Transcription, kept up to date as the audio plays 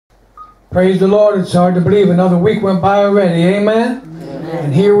Praise the Lord. It's hard to believe another week went by already. Amen? Amen.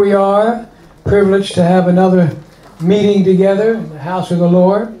 And here we are, privileged to have another meeting together in the house of the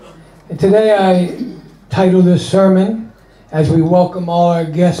Lord. And today I title this sermon, as we welcome all our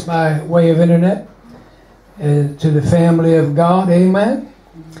guests by way of internet, to the family of God. Amen?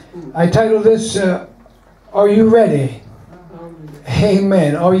 I title this, Are You Ready?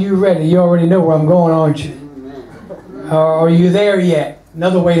 Amen. Are you ready? You already know where I'm going, aren't you? Are you there yet?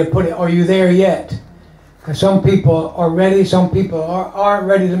 Another way to put it, are you there yet? Because some people are ready, some people aren't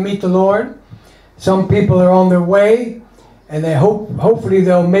ready to meet the Lord. Some people are on their way, and they hopefully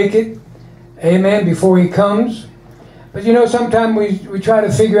they'll make it, amen, before He comes. But you know, sometimes we try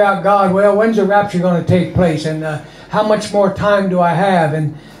to figure out, God, well, when's the rapture going to take place? And how much more time do I have?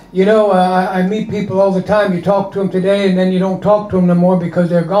 And you know, I meet people all the time. You talk to them today, and then you don't talk to them no more because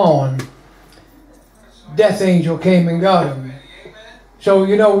they're gone. Death angel came and got them. So,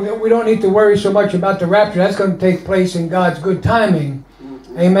 you know, we don't need to worry so much about the rapture. That's going to take place in God's good timing.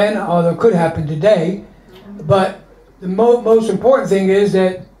 Amen? Although it could happen today. But the most important thing is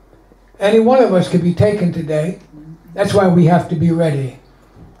that any one of us could be taken today. That's why we have to be ready.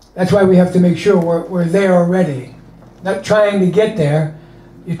 That's why we have to make sure we're there already. Not trying to get there.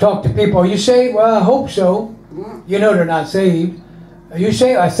 You talk to people, are you saved? Well, I hope so. You know they're not saved. Are you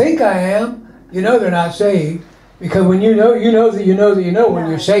saved? I think I am. You know they're not saved. Because when you know when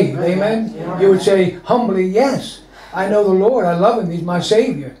you're saved. Amen? You would say humbly, yes, I know the Lord. I love Him. He's my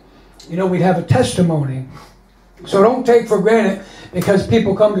Savior. You know, we'd have a testimony. So don't take for granted because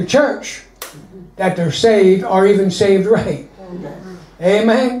people come to church that they're saved or even saved right.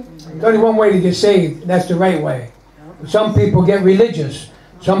 Amen? There's only one way to get saved, and that's the right way. Some people get religious.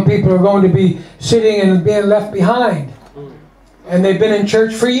 Some people are going to be sitting and being left behind. And they've been in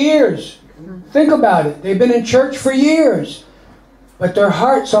church for years. Think about it. They've been in church for years. But their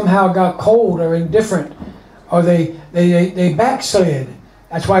heart somehow got cold or indifferent. Or they backslid.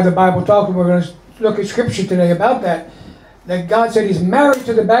 That's why the Bible talks, we're going to look at Scripture today about that. That God said He's married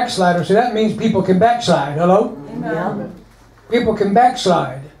to the backslider. So that means people can backslide. Hello? Amen. People can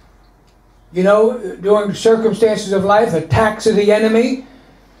backslide. You know, during the circumstances of life, attacks of the enemy.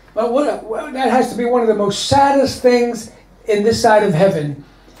 But that has to be one of the most saddest things in this side of heaven,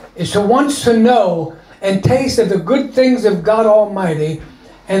 is to once to know and taste of the good things of God Almighty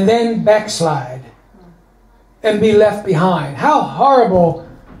and then backslide and be left behind. How horrible.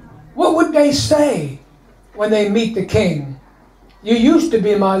 What would they say when they meet the King? You used to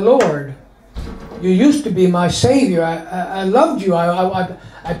be my Lord. You used to be my Savior. I loved you. I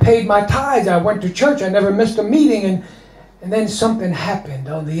paid my tithes. I went to church. I never missed a meeting. And then something happened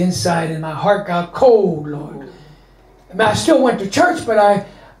on the inside and my heart got cold, Lord. I mean, I still went to church, but I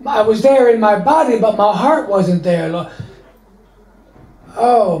was there in my body, but my heart wasn't there, Lord.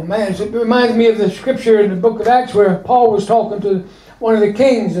 Oh, man. It reminds me of the scripture in the book of Acts where Paul was talking to one of the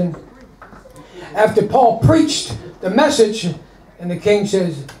kings. And after Paul preached the message, and the king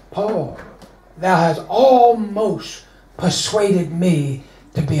says, Paul, thou hast almost persuaded me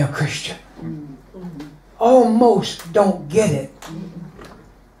to be a Christian. Almost don't get it.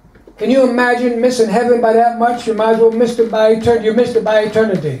 Can you imagine missing heaven by that much? You might as well miss it by eternity. You missed it by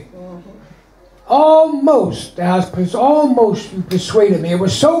eternity. Almost. Almost you persuaded me. It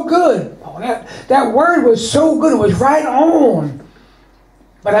was so good. Oh, that word was so good. It was right on.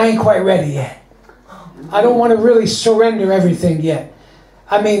 But I ain't quite ready yet. I don't want to really surrender everything yet.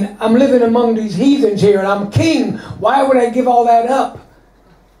 I mean, I'm living among these heathens here and I'm king. Why would I give all that up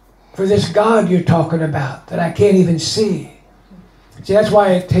for this God you're talking about that I can't even see? See, that's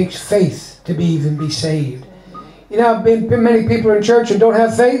why it takes faith to even be saved. You know, I've been many people in church and don't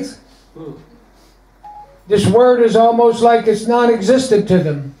have faith. This word is almost like it's non-existent to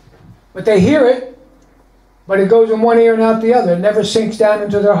them. But they hear it, but it goes in one ear and out the other. It never sinks down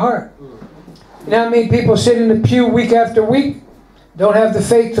into their heart. You know how many people sit in the pew week after week, don't have the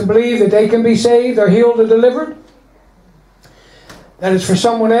faith to believe that they can be saved or healed or delivered? That is for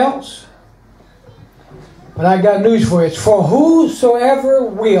someone else. But I got news for you. It's for whosoever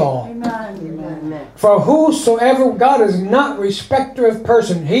will. Amen. For whosoever. God is not respecter of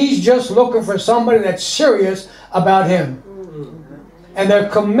person. He's just looking for somebody that's serious about Him. And their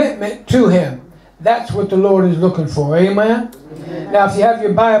commitment to Him. That's what the Lord is looking for. Amen? Amen. Now if you have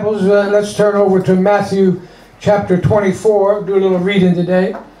your Bibles, let's turn over to Matthew chapter 24. Do a little reading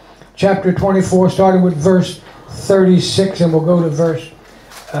today. Chapter 24, starting with verse 36, and we'll go to verse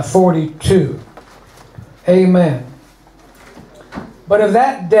 42. Amen. But of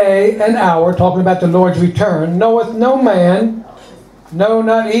that day and hour, talking about the Lord's return, knoweth no man, no,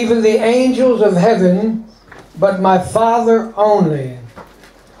 not even the angels of heaven, but my Father only.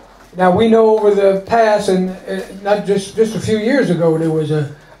 Now we know over the past, and not just a few years ago, there was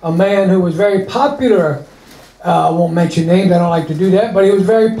a man who was very popular. I won't mention names, I don't like to do that, but he was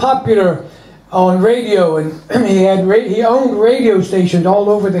very popular on radio, and he owned radio stations all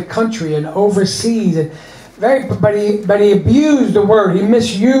over the country and overseas, and but he abused the word, he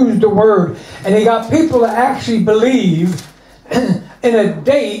misused the word, and he got people to actually believe in a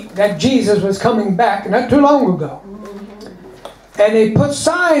date that Jesus was coming back not too long ago. And they put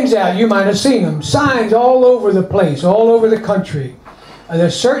signs out, you might have seen them, signs all over the place, all over the country.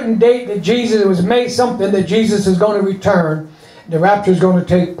 There's a certain date that Jesus, it was May something, that Jesus is going to return. The rapture is going to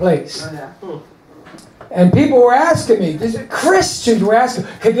take place. And people were asking me, Christians were asking,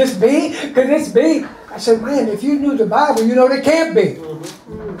 could this be? Could this be? I said, man, if you knew the Bible, you know it can't be.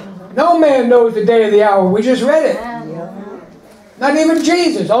 No man knows the day or the hour. We just read it. Not even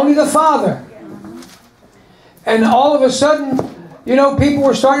Jesus, only the Father. And all of a sudden, you know, people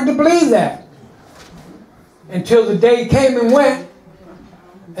were starting to believe that. Until the day came and went,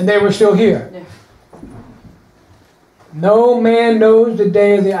 and they were still here. No man knows the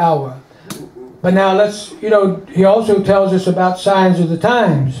day or the hour. But now let's, you know, he also tells us about signs of the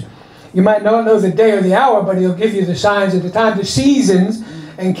times. You might not know the day or the hour, but he'll give you the signs of the time, the seasons.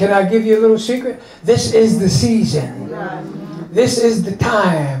 And can I give you a little secret? This is the season. This is the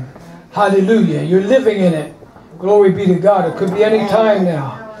time. Hallelujah. You're living in it. Glory be to God. It could be any time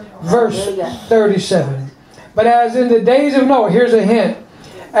now. Verse 37. But as in the days of Noah, here's a hint.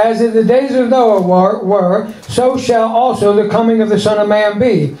 As in the days of Noah were, so shall also the coming of the Son of Man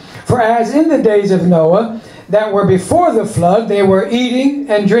be. For as in the days of Noah, that were before the flood, they were eating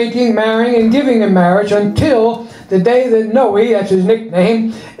and drinking, marrying and giving in marriage, until the day that Noah, that's his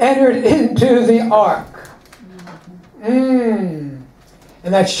nickname, entered into the ark. And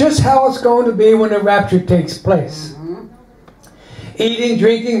that's just how it's going to be when the rapture takes place. Eating,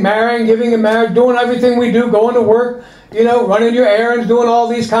 drinking, marrying, giving in marriage, doing everything we do, going to work, you know, running your errands, doing all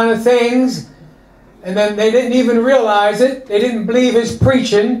these kind of things. And then they didn't even realize it. They didn't believe his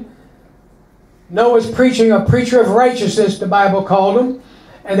preaching. Noah's preaching, a preacher of righteousness, the Bible called him.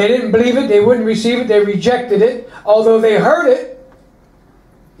 And they didn't believe it. They wouldn't receive it. They rejected it, although they heard it.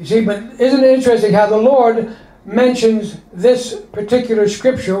 You see, but isn't it interesting how the Lord mentions this particular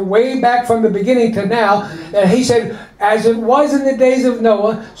scripture way back from the beginning to now, that he said, as it was in the days of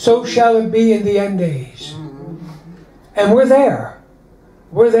Noah, so shall it be in the end days. And we're there.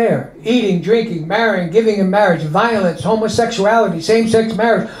 We're there. Eating, drinking, marrying, giving in marriage, violence, homosexuality, same-sex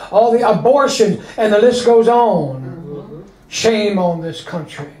marriage, all the abortion, and the list goes on. Shame on this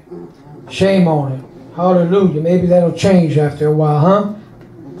country. Shame on it. Hallelujah. Maybe that'll change after a while, huh?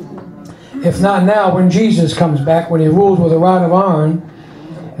 If not now, when Jesus comes back, when he rules with a rod of iron,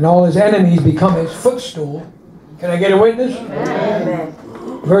 and all his enemies become his footstool. Can I get a witness? Amen.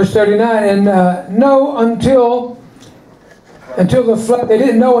 Verse 39, and know until the flood, they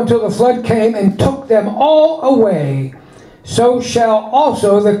didn't know until the flood came and took them all away. So shall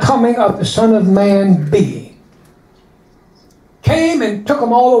also the coming of the Son of Man be. Came and took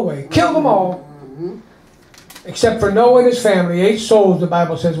them all away. Killed them all. Except for Noah and his family. 8 souls, the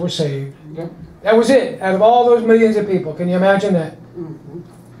Bible says, were saved. That was it. Out of all those millions of people. Can you imagine that?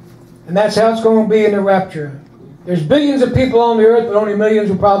 And that's how it's going to be in the rapture. There's billions of people on the earth, but only millions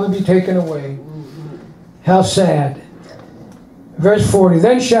will probably be taken away. How sad. Verse 40.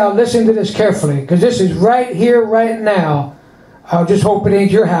 Then shall, listen to this carefully, because this is right here, right now. I'll just hope it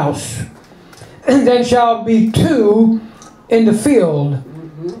ain't your house. And then shall be 2 in the field.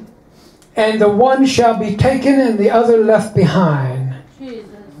 And the one shall be taken and the other left behind.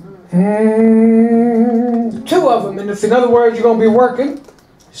 2 of them. In other words, you're going to be working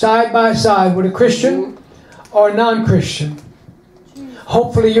side by side with a Christian or a non-Christian.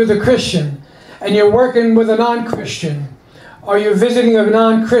 Hopefully you're the Christian and you're working with a non-Christian, or you're visiting a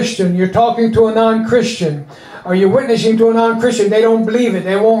non-Christian, you're talking to a non-Christian, or you're witnessing to a non-Christian. They don't believe it.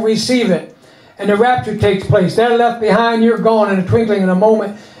 They won't receive it. And the rapture takes place. They're left behind. You're gone in a twinkling, in a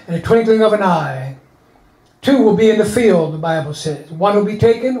moment, in a twinkling of an eye. 2 will be in the field, the Bible says. 1 will be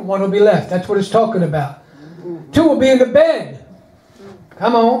taken, 1 will be left. That's what it's talking about. 2 will be in the bed.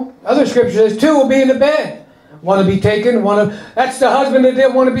 Come on. Other scripture says 2 will be in the bed. 1 will be taken, that's the husband that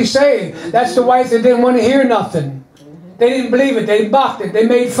didn't want to be saved. That's the wife that didn't want to hear nothing. They didn't believe it. They mocked it. They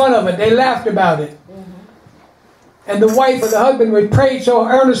made fun of it. They laughed about it. And the wife or the husband would pray so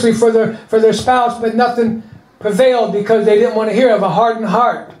earnestly for their spouse, but nothing prevailed because they didn't want to hear of a hardened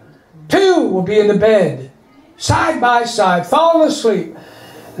heart. 2 will be in the bed. Side by side, falling asleep.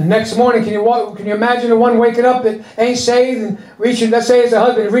 The next morning, can you imagine the one waking up that ain't saved and reaching, let's say it's a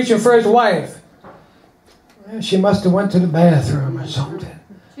husband reaching for his wife. Well, she must have went to the bathroom or something.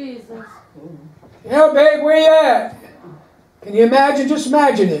 Jesus. Yo, babe, where you at? Can you imagine? Just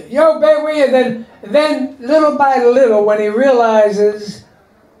imagine it. Yo, babe, where you at? Then little by little, when he realizes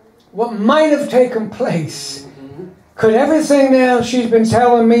what might have taken place, could everything now she's been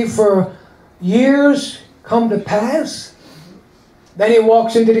telling me for years come to pass? Then he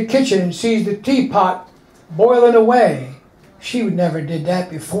walks into the kitchen and sees the teapot boiling away. She would never did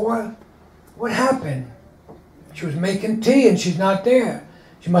that before. What happened? She was making tea and she's not there.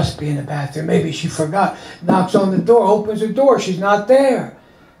 She must be in the bathroom. Maybe she forgot. Knocks on the door, opens the door. She's not there.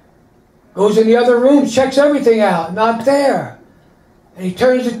 Goes in the other room, checks everything out. Not there. And he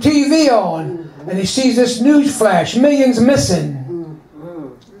turns the TV on and he sees this news flash. Millions missing.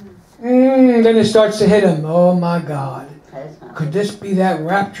 Then it starts to hit him. Oh my God. Could this be that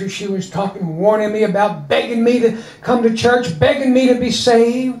rapture she was talking, warning me about, begging me to come to church, begging me to be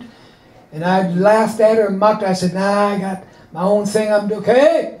saved? And I laughed at her and mocked her. I said, nah, I got my own thing I'm doing.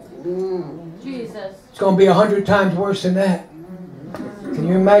 Okay? Jesus. It's going to be 100 times worse than that. Can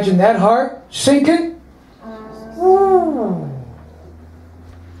you imagine that heart sinking? Ooh.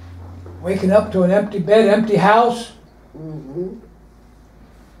 Waking up to an empty bed, empty house.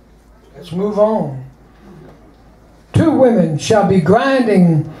 Let's move on. 2 women shall be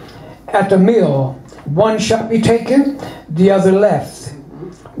grinding at the mill. One shall be taken, the other left.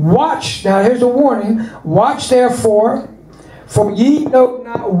 Watch, now here's a warning. Watch therefore, for ye know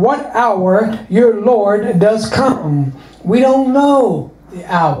not what hour your Lord does come. We don't know the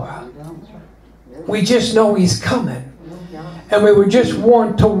hour. We just know He's coming. And we were just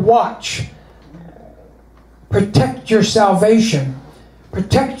warned to watch. Protect your salvation.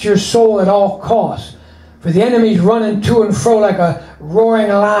 Protect your soul at all costs. For the enemy's running to and fro like a roaring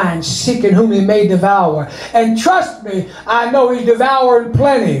lion, seeking whom he may devour. And trust me, I know he's devouring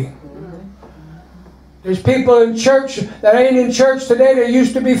plenty. There's people in church that ain't in church today that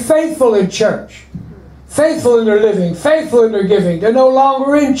used to be faithful in church. Faithful in their living, faithful in their giving. They're no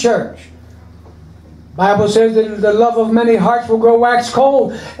longer in church. The Bible says that the love of many hearts will grow wax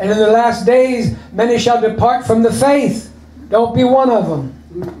cold. And in the last days, many shall depart from the faith. Don't be one of them.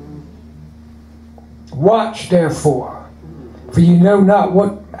 Watch therefore, for you know not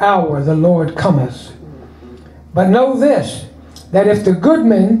what hour the Lord cometh. But know this, that if the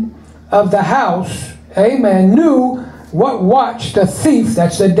goodman of the house, amen, knew what watch the thief,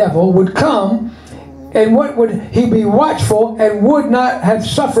 that's the devil, would come, and what would he be watchful, and would not have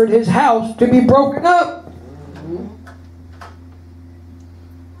suffered his house to be broken up.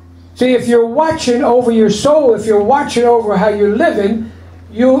 See, if you're watching over your soul, if you're watching over how you're living,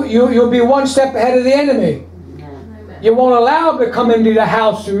 you'll be one step ahead of the enemy. You won't allow him to come into the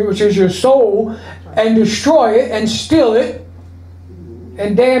house, which is your soul, and destroy it and steal it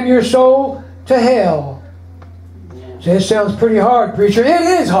and damn your soul to hell. So it sounds pretty hard, preacher. It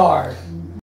is hard.